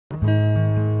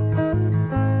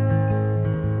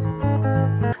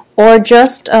or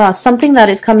just something that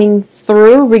is coming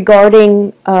through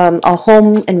regarding a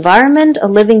home environment, a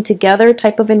living together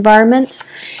type of environment.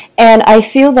 And I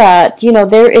feel that, you know,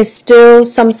 there is still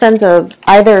some sense of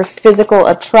either physical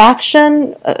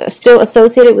attraction still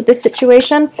associated with this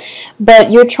situation,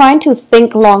 but you're trying to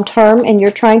think long term, and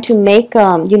you're trying to make,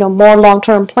 you know, more long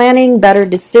term planning, better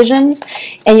decisions,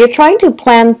 and you're trying to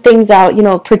plan things out, you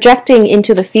know, projecting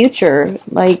into the future,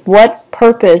 like what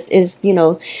purpose is, you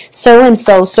know, so and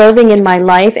so serving in my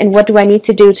life, and what do I need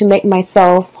to do to make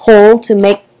myself whole, to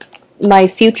make my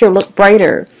future look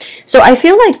brighter. So I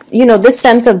feel like, you know, this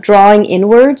sense of drawing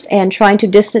inwards and trying to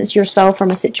distance yourself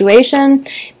from a situation,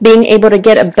 being able to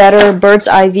get a better bird's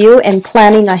eye view and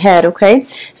planning ahead, okay?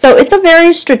 So it's a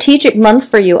very strategic month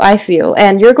for you, I feel,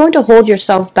 and you're going to hold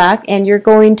yourself back, and you're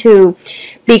going to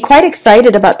be quite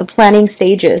excited about the planning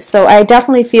stages. So I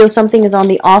definitely feel something is on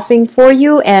the offing for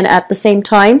you, and at the same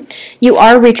time, you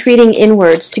are retreating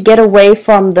inwards to get away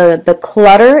from the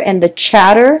clutter and the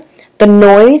chatter, the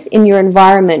noise in your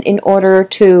environment, in order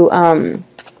to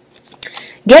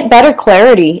get better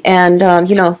clarity and,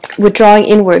 you know, withdrawing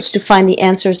inwards to find the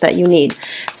answers that you need.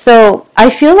 So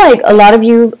I feel like a lot of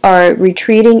you are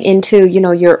retreating into, you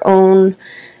know, your own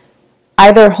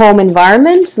either home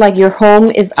environment, like your home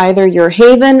is either your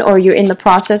haven, or you're in the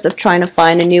process of trying to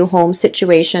find a new home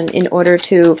situation in order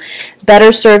to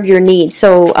better serve your needs.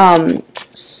 So,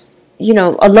 you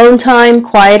know, alone time,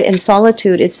 quiet, and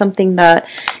solitude is something that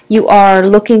you are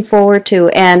looking forward to,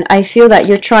 and I feel that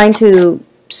you're trying to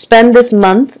spend this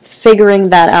month figuring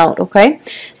that out, okay?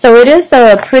 So it is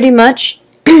pretty much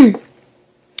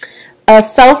a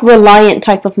self-reliant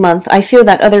type of month. I feel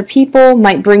that other people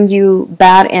might bring you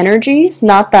bad energies,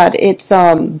 not that it's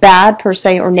bad per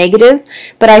se or negative,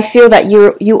 but I feel that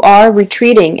you are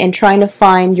retreating and trying to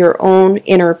find your own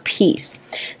inner peace.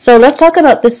 So let's talk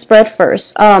about this spread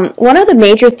first. One of the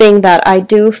major things that I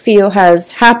do feel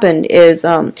has happened is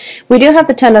we do have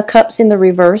the Ten of Cups in the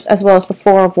reverse, as well as the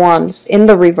Four of Wands in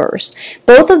the reverse.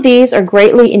 Both of these are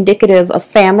greatly indicative of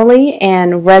family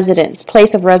and residence,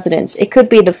 place of residence. It could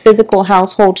be the physical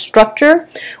household structure,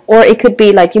 or it could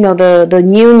be like, you know, the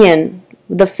union,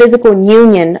 the physical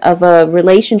union of a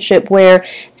relationship where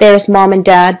there's mom and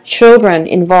dad, children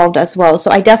involved as well.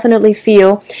 So I definitely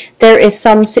feel there is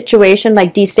some situation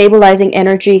like destabilizing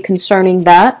energy concerning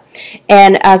that.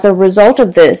 And as a result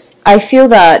of this, I feel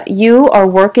that you are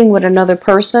working with another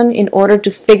person in order to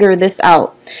figure this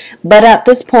out. But at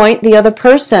this point, the other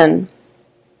person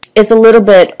is a little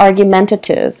bit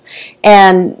argumentative,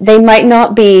 and they might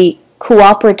not be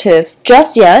cooperative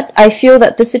just yet. I feel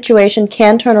that the situation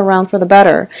can turn around for the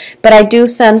better, but I do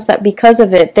sense that because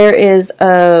of it, there is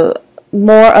a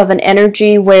more of an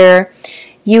energy where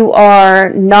you are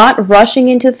not rushing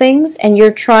into things, and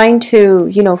you're trying to,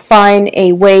 you know, find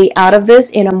a way out of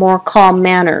this in a more calm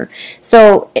manner.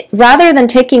 So rather than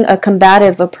taking a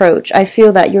combative approach, I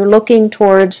feel that you're looking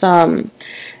towards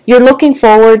you're looking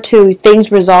forward to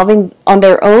things resolving on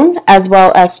their own, as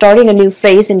well as starting a new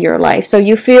phase in your life. So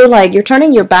you feel like you're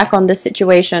turning your back on this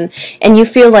situation, and you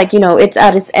feel like, you know, it's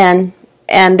at its end,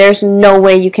 and there's no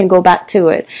way you can go back to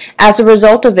it. As a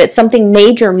result of it, something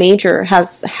major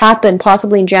has happened,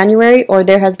 possibly in January, or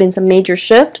there has been some major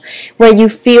shift where you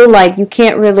feel like you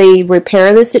can't really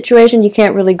repair this situation, you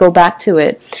can't really go back to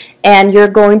it, and you're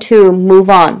going to move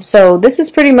on. So this is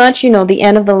pretty much, you know, the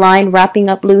end of the line, wrapping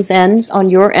up loose ends on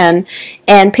your end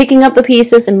and picking up the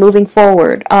pieces and moving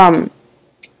forward.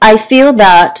 I feel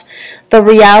that the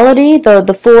reality,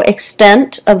 the full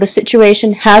extent of the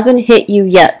situation hasn't hit you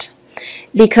yet.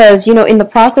 Because, you know, in the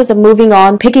process of moving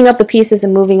on, picking up the pieces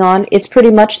and moving on, it's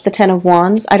pretty much the Ten of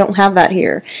Wands. I don't have that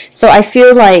here. So I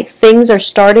feel like things are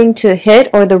starting to hit,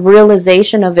 or the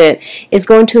realization of it is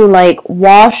going to like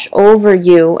wash over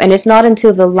you. And it's not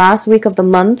until the last week of the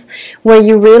month where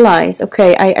you realize,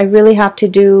 okay, I really have to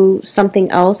do something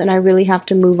else, and I really have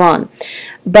to move on.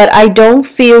 But I don't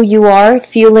feel you are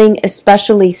feeling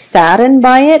especially saddened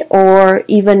by it, or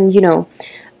even, you know,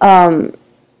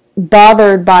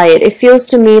 bothered by it. It feels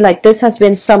to me like this has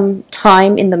been some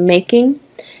time in the making,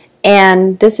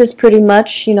 and this is pretty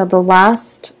much, you know, the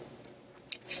last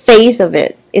phase of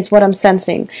it is what I'm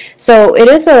sensing. So it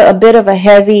is a bit of a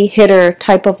heavy hitter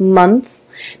type of month,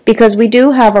 because we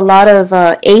do have a lot of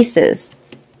aces.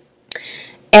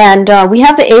 And we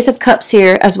have the Ace of Cups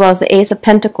here, as well as the Ace of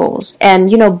Pentacles. And,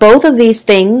 you know, both of these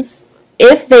things,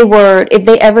 if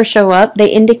they ever show up, they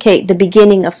indicate the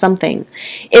beginning of something.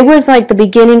 It was like the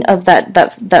beginning of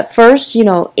that first, you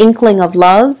know, inkling of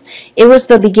love. It was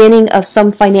the beginning of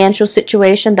some financial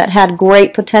situation that had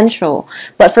great potential.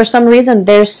 But for some reason,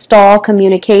 there's stall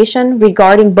communication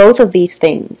regarding both of these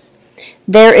things.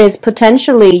 there is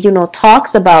potentially, you know,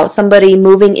 talks about somebody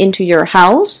moving into your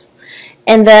house,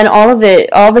 and then all of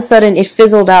a sudden it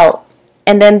fizzled out.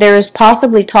 And then there's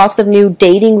possibly talks of new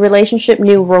dating relationship,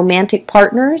 new romantic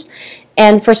partners,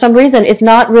 and for some reason it's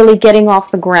not really getting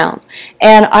off the ground.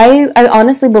 And I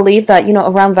honestly believe that, you know,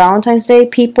 around Valentine's Day,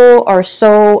 people are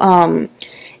so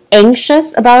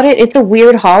anxious about it. It's a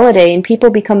weird holiday, and people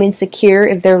become insecure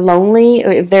if they're lonely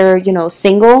or if they're, you know,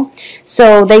 single.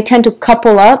 So they tend to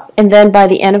couple up, and then by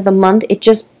the end of the month, it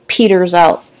just peters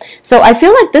out. So I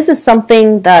feel like this is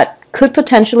something that could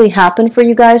potentially happen for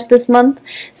you guys this month.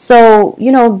 So, you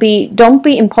know, don't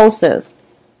be impulsive.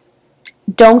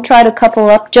 Don't try to couple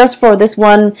up just for this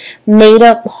one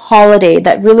made-up holiday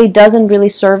that really doesn't really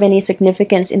serve any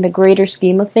significance in the greater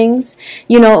scheme of things.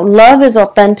 You know, love is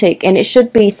authentic, and it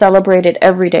should be celebrated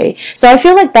every day. So I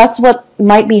feel like that's what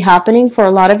might be happening for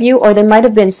a lot of you, or there might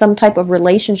have been some type of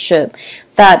relationship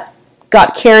that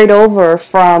got carried over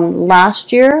from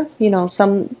last year, you know,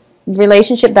 some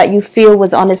relationship that you feel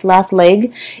was on its last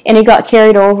leg, and it got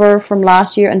carried over from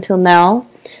last year until now.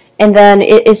 And then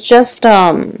it's just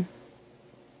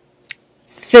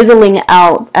fizzling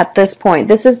out at this point.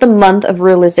 This is the month of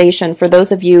realization for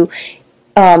those of you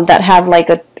that have like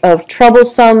a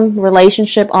troublesome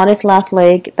relationship on its last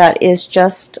leg that is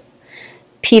just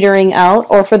petering out,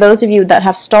 or for those of you that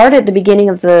have started the beginning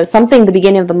of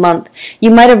the month, you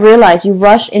might have realized you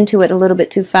rushed into it a little bit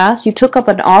too fast. You took up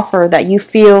an offer that you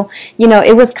feel, you know,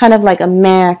 it was kind of like a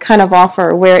meh kind of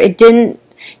offer where you didn't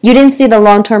see the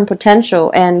long-term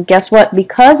potential, and guess what?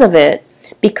 Because of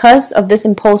this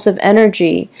impulsive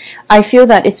energy, I feel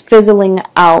that it's fizzling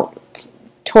out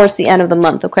towards the end of the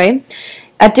month, okay?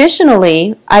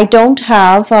 Additionally, I don't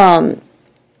have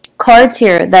cards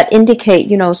here that indicate,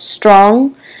 you know,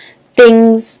 strong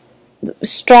and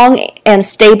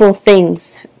stable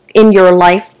things in your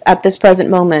life at this present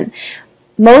moment.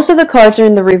 Most of the cards are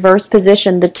in the reverse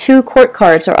position. The 2 court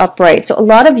cards are upright. So a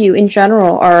lot of you in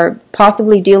general are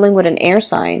possibly dealing with an air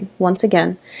sign. Once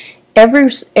again, every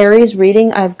Aries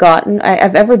reading I've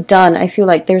ever done, I feel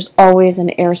like there's always an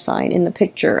air sign in the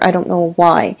picture. I don't know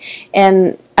why.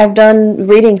 And I've done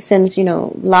readings since, you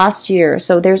know, last year.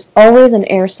 So there's always an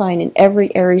air sign in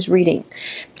every Aries reading.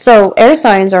 So air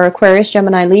signs are Aquarius,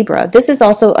 Gemini, Libra. This is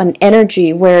also an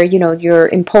energy where, you know, your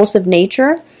impulsive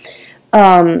nature,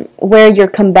 where your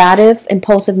combative,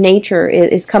 impulsive nature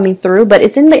is coming through, but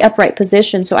it's in the upright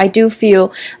position. So I do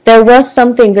feel there was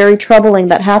something very troubling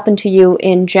that happened to you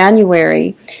in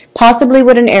January, possibly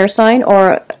with an air sign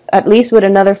or at least with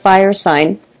another fire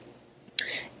sign.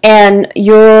 And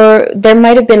there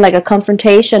might have been like a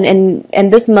confrontation,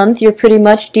 and this month you're pretty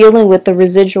much dealing with the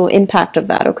residual impact of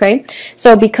that, okay?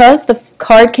 So because the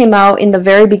card came out in the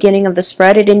very beginning of the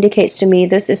spread, it indicates to me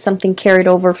this is something carried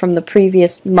over from the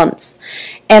previous months.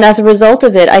 And as a result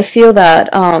of it, I feel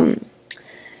that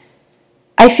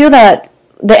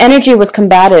the energy was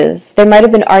combative. There might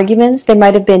have been arguments. There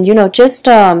might have been, you know, just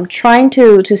trying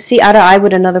to see eye to eye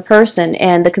with another person,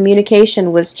 and the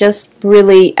communication was just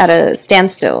really at a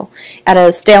standstill, at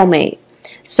a stalemate.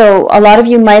 So a lot of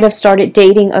you might have started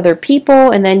dating other people,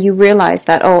 and then you realize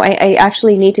that, oh, I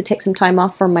actually need to take some time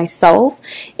off for myself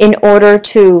in order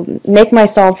to make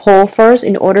myself whole first,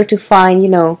 in order to find, you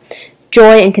know,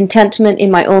 joy and contentment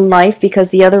in my own life,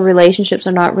 because the other relationships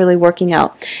are not really working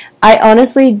out. I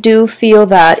honestly do feel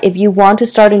that if you want to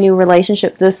start a new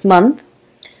relationship this month,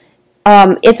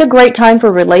 it's a great time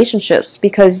for relationships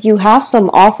because you have some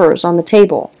offers on the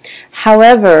table.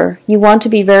 However, you want to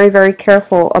be very, very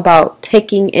careful about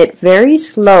taking it very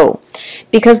slow,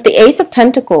 because the Ace of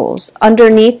Pentacles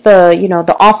underneath the, you know,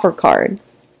 the offer card,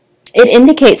 it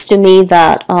indicates to me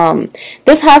that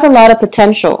this has a lot of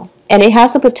potential. And it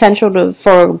has the potential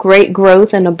for great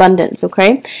growth and abundance,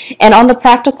 okay? And on the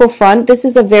practical front, this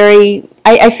is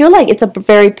I feel like it's a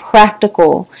very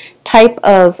practical type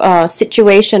of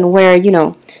situation where, you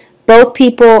know, both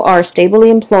people are stably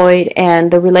employed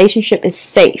and the relationship is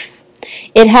safe.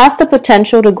 It has the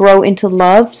potential to grow into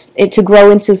love, to grow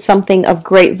into something of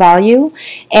great value,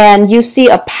 and you see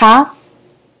a path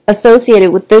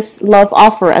associated with this love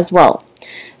offer as well.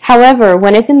 However,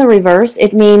 when it's in the reverse,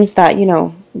 it means that, you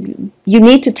know, you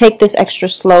need to take this extra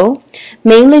slow,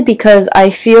 mainly because I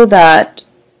feel that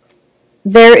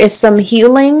there is some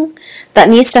healing that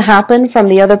needs to happen from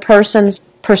the other person's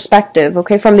perspective,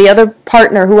 okay, from the other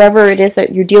partner, whoever it is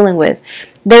that you're dealing with.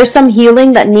 There's some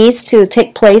healing that needs to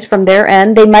take place from their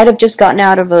end. They might have just gotten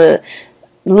out of a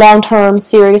long-term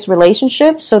serious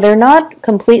relationship, so they're not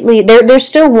completely, they're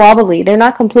still wobbly, they're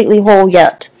not completely whole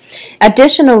yet.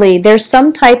 Additionally, there's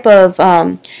some type of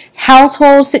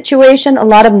household situation, a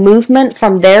lot of movement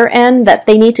from their end that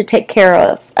they need to take care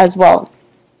of as well.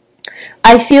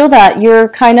 I feel that you're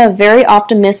kind of very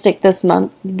optimistic this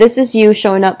month. This is you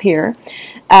showing up here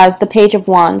as the Page of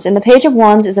Wands. And the Page of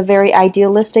Wands is a very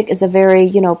idealistic, is a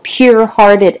very,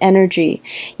 pure-hearted energy.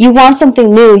 You want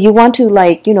something new. You want to,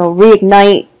 like,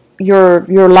 reignite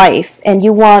your life. And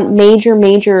you want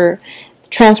major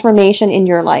transformation in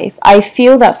your life. I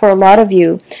feel that for a lot of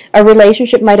you, a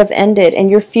relationship might have ended and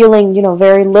you're feeling,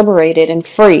 very liberated and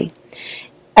free.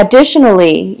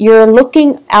 Additionally, you're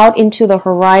looking out into the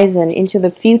horizon, into the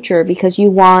future, because you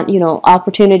want,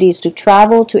 opportunities to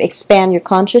travel, to expand your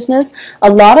consciousness.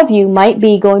 A lot of you might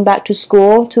be going back to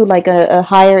school, to like a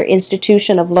higher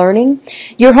institution of learning.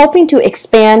 You're hoping to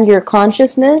expand your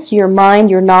consciousness, your mind,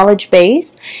 your knowledge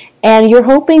base, and you're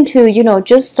hoping to,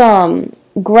 just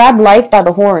grab life by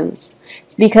the horns.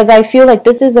 Because I feel like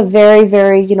this is a very,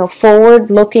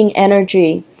 forward-looking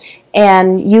energy.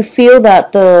 And you feel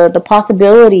that the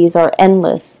possibilities are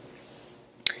endless.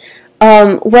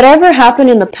 Whatever happened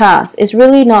in the past is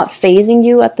really not phasing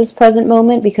you at this present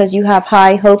moment, because you have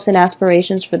high hopes and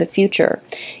aspirations for the future.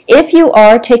 If you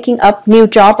are taking up new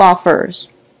job offers,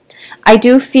 I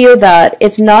do feel that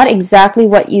it's not exactly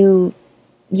what you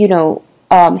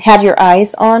had your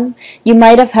eyes on. You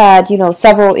might have had,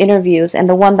 several interviews, and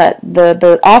the one that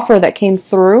the offer that came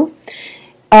through,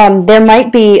 there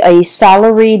might be a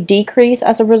salary decrease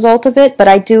as a result of it, but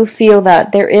I do feel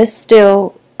that there is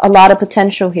still a lot of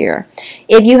potential here.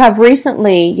 If you have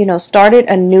recently, started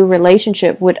a new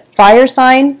relationship with fire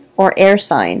sign or air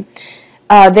sign,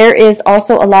 there is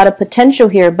also a lot of potential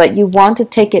here, but you want to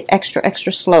take it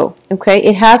extra slow, okay?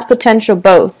 It has potential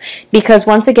both, because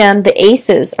once again, the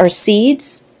aces are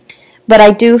seeds, but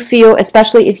I do feel,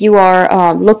 especially if you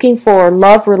are looking for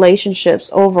love relationships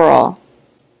overall,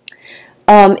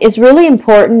 it's really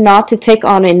important not to take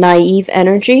on a naive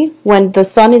energy. When the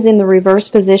sun is in the reverse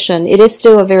position, it is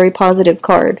still a very positive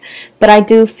card. But I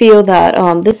do feel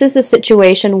that this is a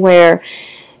situation where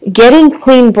getting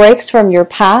clean breaks from your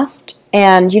past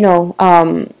and,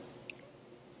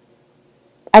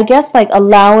 I guess like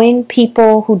allowing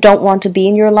people who don't want to be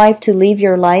in your life to leave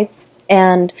your life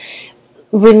and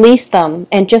release them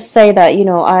and just say that,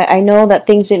 I know that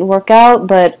things didn't work out,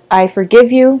 but I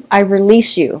forgive you, I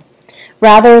release you.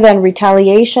 Rather than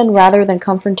retaliation, rather than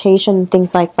confrontation,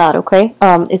 things like that, okay?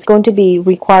 It's going to be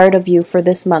required of you for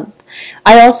this month.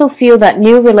 I also feel that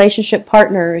new relationship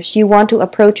partners, you want to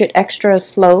approach it extra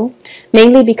slow,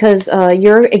 mainly because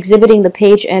you're exhibiting the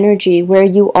page energy where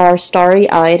you are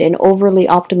starry-eyed and overly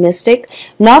optimistic.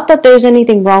 Not that there's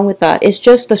anything wrong with that. It's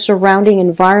just the surrounding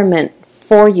environment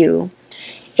for you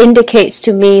indicates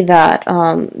to me that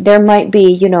there might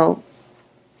be,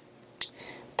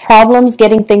 problems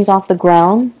getting things off the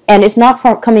ground, and it's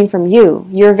not coming from you.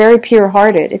 You're very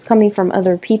pure-hearted. It's coming from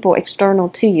other people external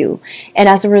to you, and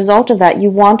as a result of that,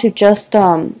 you want to just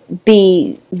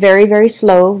be very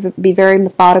slow, be very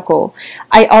methodical.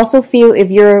 I also feel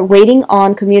if you're waiting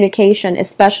on communication,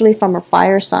 especially from a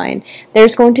fire sign,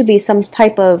 there's going to be some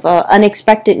type of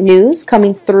unexpected news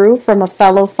coming through from a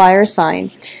fellow fire sign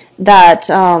that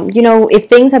if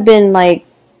things have been like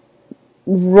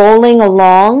rolling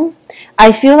along,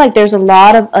 I feel like there's a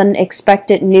lot of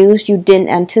unexpected news you didn't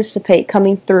anticipate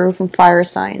coming through from fire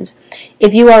signs.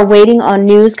 If you are waiting on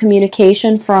news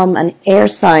communication from an air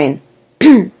sign,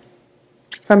 I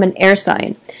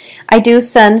do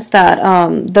sense that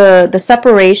the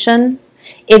separation.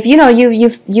 If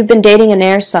you've been dating an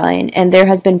air sign and there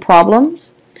has been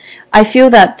problems, I feel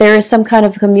that there is some kind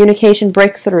of communication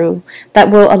breakthrough that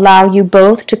will allow you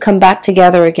both to come back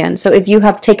together again. So if you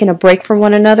have taken a break from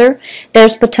one another,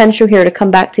 there's potential here to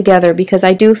come back together, because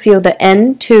I do feel the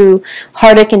end to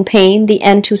heartache and pain, the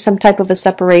end to some type of a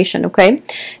separation, okay?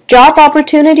 Job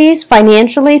opportunities,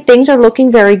 financially, things are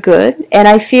looking very good, and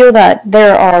I feel that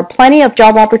there are plenty of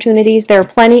job opportunities, there are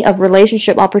plenty of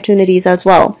relationship opportunities as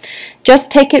well. Just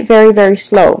take it very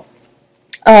slow.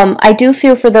 I do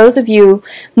feel for those of you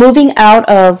moving out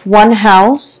of one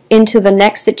house into the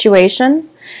next situation,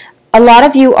 a lot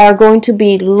of you are going to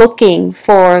be looking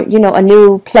for, a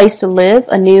new place to live,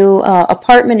 a new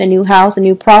apartment, a new house, a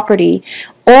new property,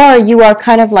 or you are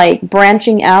kind of like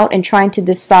branching out and trying to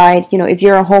decide, if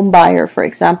you're a home buyer, for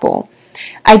example.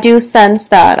 I do sense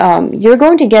that you're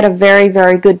going to get a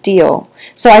very good deal.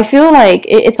 So I feel like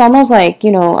it's almost like,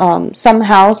 some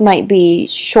house might be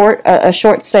a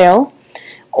short sale,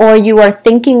 or you are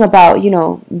thinking about,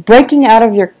 breaking out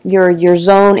of your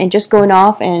zone and just going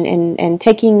off and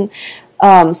taking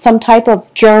some type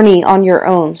of journey on your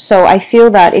own. So I feel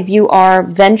that if you are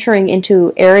venturing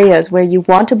into areas where you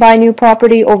want to buy new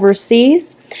property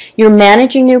overseas, you're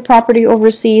managing new property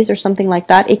overseas or something like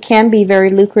that, it can be very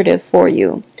lucrative for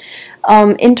you.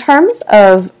 In terms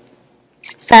of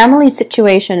family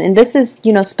situation, and this is,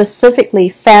 you know, specifically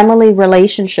family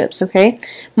relationships, okay?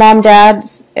 Mom, dad,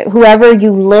 whoever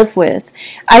you live with.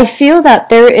 I feel that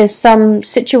there is some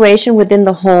situation within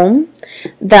the home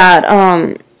that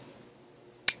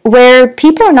where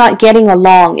people are not getting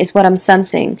along is what I'm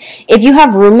sensing. If you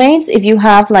have roommates, if you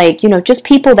have, like, you know, just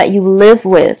people that you live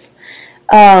with,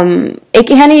 it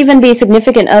can't even be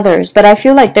significant others, but I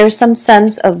feel like there's some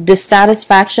sense of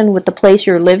dissatisfaction with the place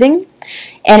you're living.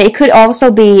 And it could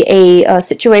also be a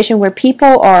situation where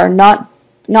people are not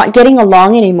getting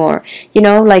along anymore. You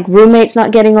know, like roommates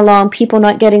not getting along, people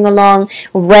not getting along,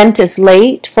 rent is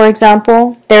late, for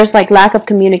example. There's like lack of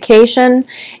communication,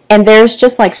 and there's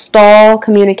just like stall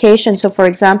communication. So for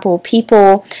example,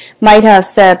 people might have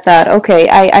said that, okay,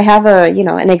 I have a, you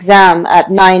know, an exam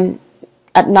at 9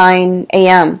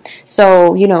 a.m.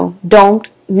 So, you know, don't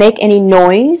make any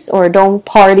noise or don't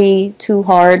party too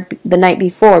hard the night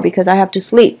before because I have to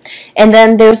sleep. And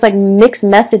then there's like mixed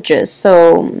messages.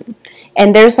 So,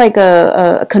 and there's like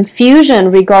a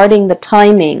confusion regarding the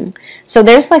timing. So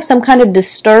there's like some kind of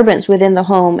disturbance within the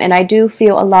home, and I do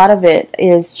feel a lot of it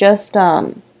is just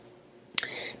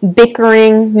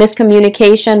bickering,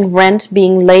 miscommunication, rent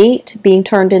being late, being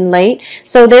turned in late.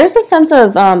 So there's a sense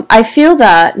of, I feel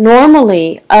that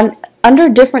normally under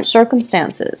different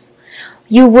circumstances,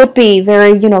 you would be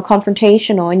very, you know,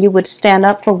 confrontational, and you would stand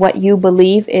up for what you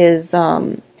believe is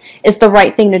the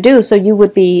right thing to do. So you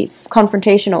would be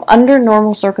confrontational under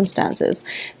normal circumstances.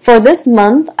 For this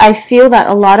month, I feel that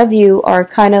a lot of you are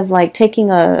kind of like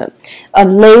taking a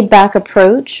laid back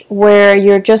approach where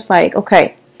you're just like,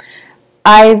 okay,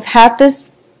 I've had this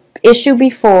issue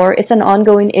before, it's an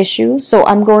ongoing issue, so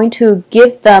I'm going to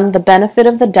give them the benefit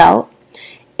of the doubt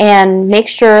and make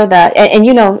sure that, and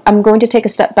you know, I'm going to take a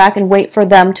step back and wait for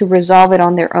them to resolve it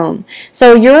on their own.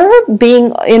 So you're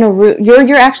being in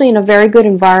you're actually in a very good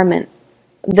environment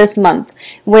this month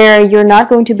where you're not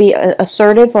going to be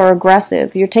assertive or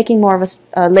aggressive. You're taking more of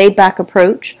a laid back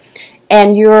approach,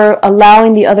 and you're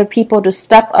allowing the other people to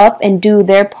step up and do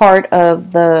their part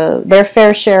of their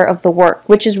fair share of the work,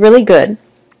 which is really good.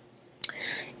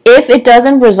 If it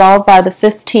doesn't resolve by the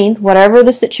 15th, whatever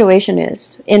the situation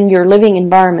is in your living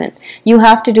environment, you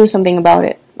have to do something about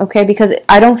it, okay? Because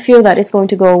I don't feel that it's going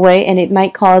to go away, and it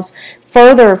might cause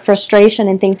further frustration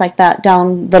and things like that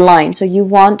down the line. So you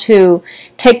want to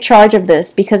take charge of this,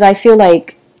 because I feel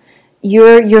like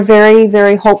you're very,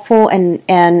 very hopeful and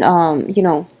you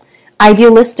know,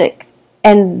 idealistic,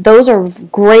 and those are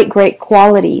great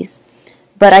qualities.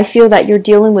 But I feel that you're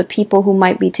dealing with people who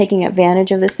might be taking advantage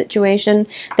of this situation.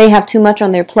 They have too much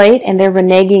on their plate, and they're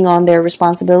reneging on their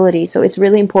responsibility. So it's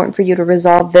really important for you to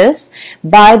resolve this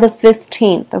by the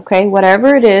 15th, okay?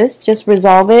 Whatever it is, just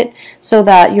resolve it so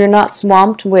that you're not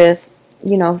swamped with,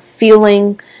 you know,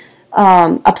 feeling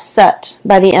upset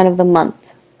by the end of the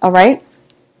month, all right?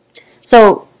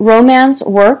 So romance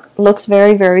work looks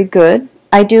very, very good.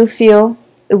 I do feel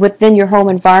within your home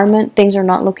environment, things are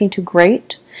not looking too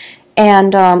great.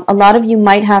 And a lot of you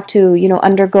might have to, you know,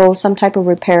 undergo some type of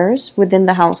repairs within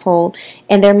the household,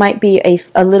 and there might be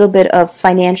a little bit of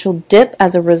financial dip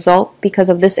as a result because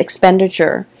of this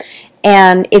expenditure.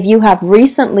 And if you have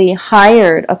recently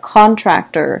hired a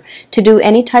contractor to do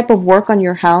any type of work on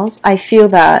your house, I feel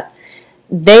that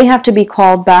they have to be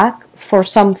called back for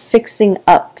some fixing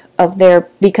up of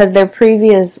because their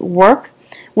previous work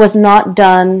was not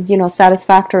done, you know,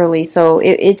 satisfactorily. So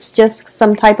it's just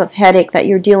some type of headache that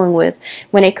you're dealing with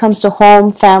when it comes to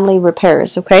home family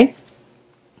repairs, okay?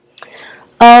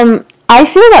 I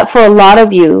feel that for a lot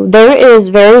of you, there is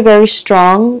very, very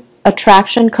strong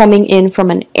attraction coming in from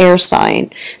an air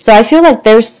sign. So I feel like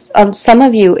there's some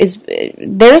of you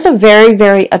there's a very,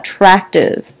 very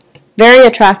attractive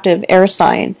air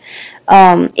sign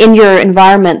in your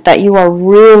environment that you are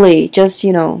really just,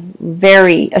 you know,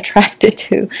 very attracted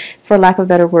to, for lack of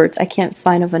better words. I can't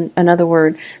find another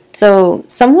word. So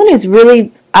someone is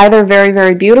really either very,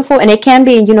 very beautiful, and it can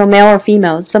be, you know, male or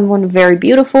female. Someone very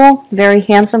beautiful, very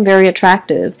handsome, very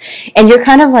attractive, and you're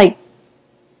kind of like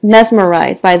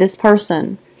mesmerized by this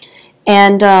person.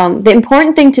 And the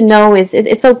important thing to know is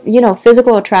it's a, you know,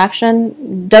 physical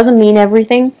attraction doesn't mean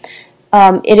everything.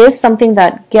 It is something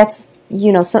that gets,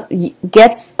 you know,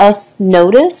 gets us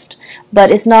noticed,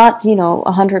 but it's not, you know,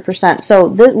 100%. So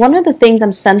one of the things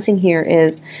I'm sensing here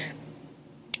is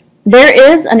there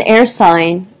is an air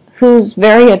sign who's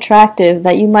very attractive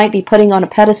that you might be putting on a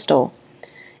pedestal,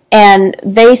 and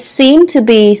they seem to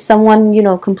be someone, you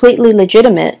know, completely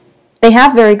legitimate. They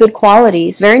have very good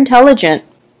qualities, very intelligent,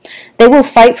 They will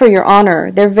fight for your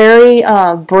honor. They're very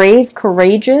brave,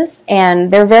 courageous,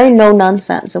 and they're very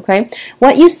no-nonsense, okay?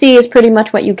 What you see is pretty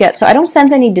much what you get. So I don't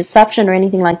sense any deception or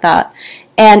anything like that.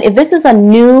 And if this is a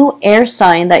new air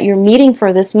sign that you're meeting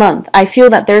for this month, I feel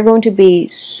that they're going to be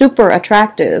super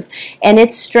attractive. And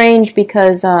it's strange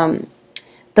because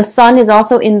the sun is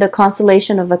also in the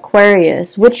constellation of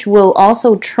Aquarius, which will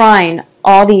also trine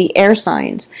all the air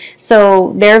signs.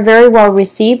 So they're very well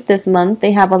received this month.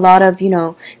 They have a lot of,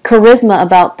 charisma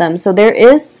about them. So there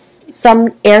is some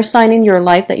air sign in your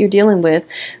life that you're dealing with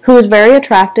who is very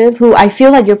attractive, who I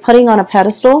feel like you're putting on a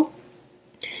pedestal.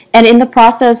 And in the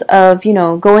process of,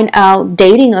 going out,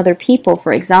 dating other people,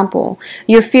 for example,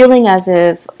 you're feeling as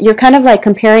if you're kind of like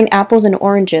comparing apples and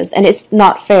oranges, and it's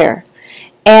not fair.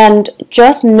 And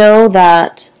just know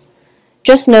that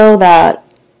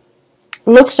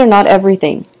looks are not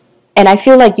everything. And I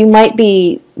feel like you might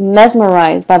be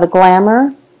mesmerized by the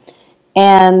glamour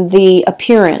and the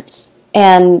appearance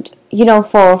and,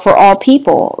 for all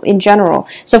people in general.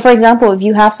 So, for example, if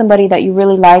you have somebody that you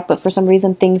really like, but for some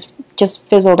reason things just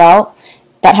fizzled out,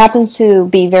 that happens to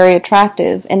be very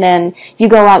attractive. And then you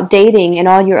go out dating and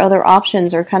all your other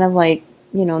options are kind of like,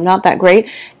 not that great.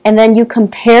 And then you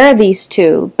compare these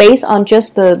two based on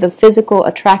just the physical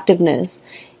attractiveness.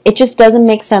 It just doesn't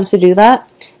make sense to do that.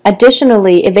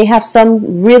 Additionally, if they have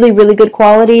some really, really good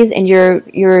qualities and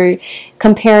you're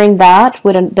comparing that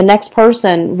with the next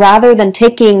person, rather than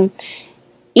taking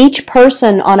each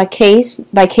person on a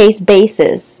case-by-case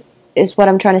basis, is what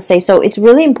I'm trying to say. So it's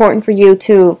really important for you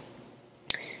to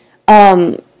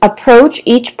approach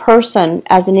each person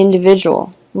as an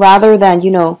individual, rather than,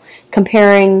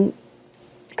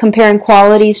 comparing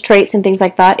qualities, traits, and things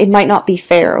like that. It might not be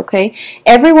fair, okay?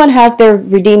 Everyone has their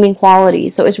redeeming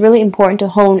qualities, so it's really important to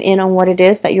hone in on what it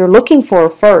is that you're looking for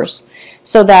first,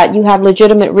 so that you have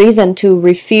legitimate reason to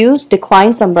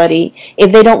decline somebody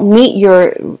if they don't meet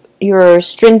your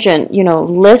stringent,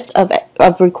 list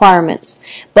of requirements.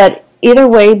 But either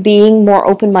way, being more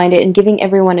open-minded and giving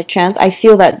everyone a chance, I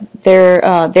feel that there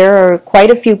are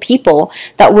quite a few people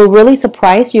that will really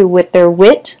surprise you with their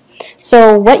wit.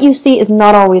 So what you see is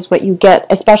not always what you get,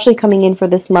 especially coming in for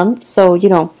this month. So,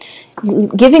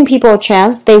 giving people a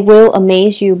chance, they will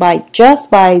amaze you by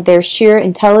their sheer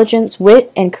intelligence,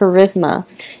 wit, and charisma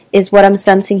is what I'm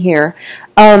sensing here.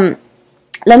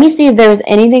 Let me see if there's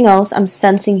anything else I'm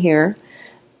sensing here.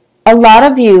 A lot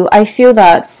of you, I feel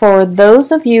that for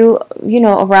those of you,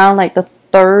 around like the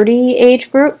 30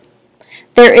 age group,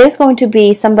 there is going to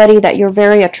be somebody that you're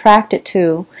very attracted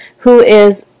to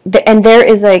and there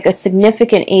is like a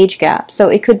significant age gap. So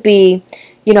it could be,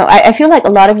 I feel like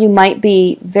a lot of you might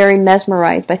be very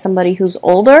mesmerized by somebody who's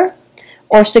older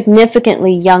or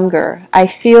significantly younger. I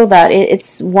feel that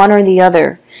it's one or the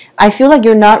other. I feel like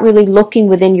you're not really looking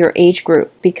within your age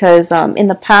group because in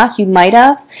the past you might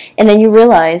have, and then you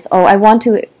realize, oh, I want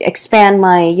to expand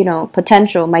my,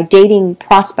 potential, my dating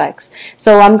prospects.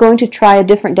 So I'm going to try a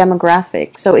different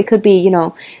demographic. So it could be,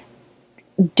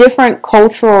 different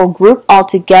cultural group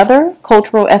altogether,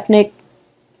 cultural ethnic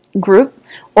group,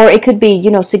 or it could be,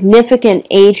 significant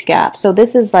age gap. So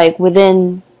this is like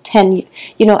within 10,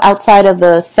 outside of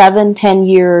the 7-10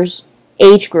 years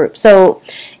age group. So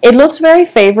it looks very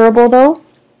favorable though.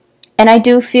 And I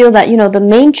do feel that, the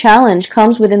main challenge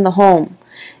comes within the home.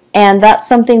 And that's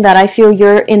something that I feel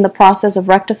you're in the process of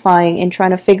rectifying and trying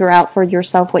to figure out for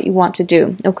yourself what you want to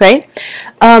do, okay?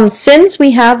 Since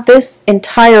we have this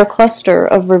entire cluster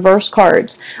of reverse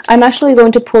cards, I'm actually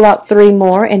going to pull out 3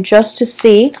 more, and just to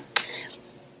see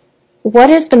what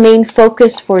is the main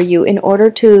focus for you in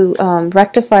order to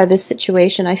rectify this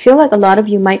situation. I feel like a lot of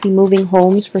you might be moving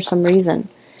homes for some reason.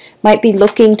 Might be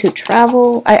looking to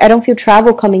travel. I don't feel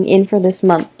travel coming in for this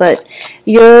month, but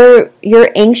you're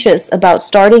anxious about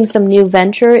starting some new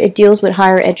venture. It deals with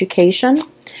higher education.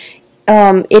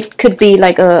 It could be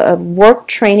like a work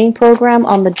training program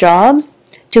on the job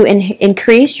to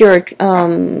increase your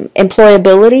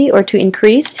employability or to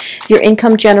increase your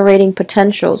income generating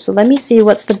potential. So let me see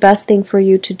what's the best thing for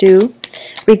you to do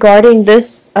regarding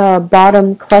this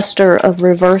bottom cluster of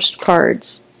reversed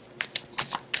cards.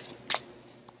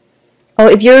 Oh,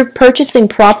 if you're purchasing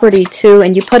property too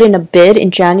and you put in a bid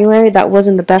in January, that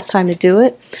wasn't the best time to do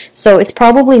it. So it's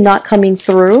probably not coming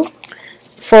through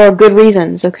for good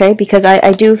reasons, okay? Because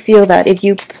I do feel that if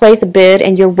you place a bid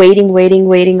and you're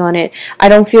waiting on it, I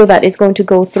don't feel that it's going to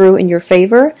go through in your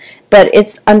favor. But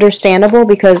it's understandable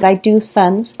because I do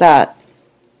sense that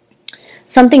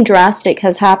something drastic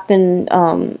has happened,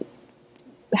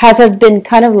 has been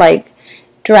kind of like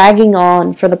dragging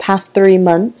on for the past 3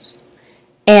 months.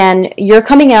 And you're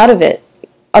coming out of it.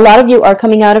 a lot of you are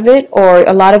coming out of it, or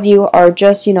a lot of you are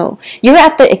just, you know, you're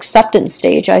at the acceptance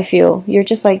stage. I feel you're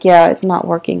just like, yeah, it's not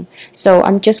working, so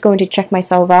I'm just going to check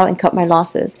myself out and cut my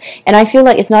losses. And I feel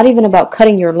like it's not even about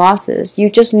cutting your losses. You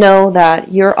just know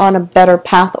that you're on a better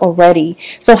path already.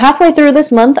 So halfway through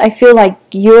this month, I feel like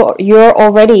you're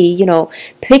already, you know,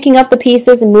 picking up the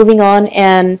pieces and moving on,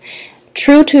 and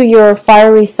true to your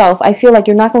fiery self. I feel like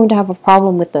you're not going to have a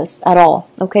problem with this at all.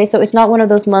 Okay, so it's not one of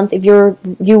those months. If you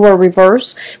were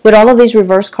reverse with all of these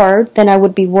reverse cards, then I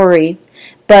would be worried.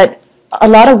 But a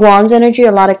lot of wands energy,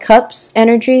 a lot of cups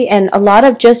energy, and a lot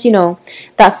of just, you know,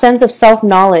 that sense of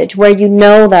self-knowledge where you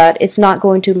know that it's not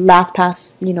going to last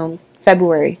past, you know,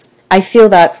 February. I feel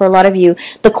that for a lot of you,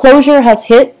 the closure has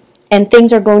hit, and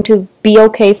things are going to be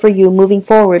okay for you moving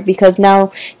forward, because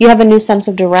now you have a new sense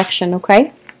of direction.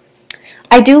 Okay,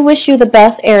 I do wish you the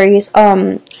best, Aries.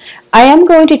 I am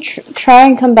going to try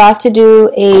and come back to do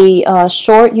a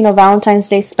short, you know, Valentine's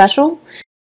Day special.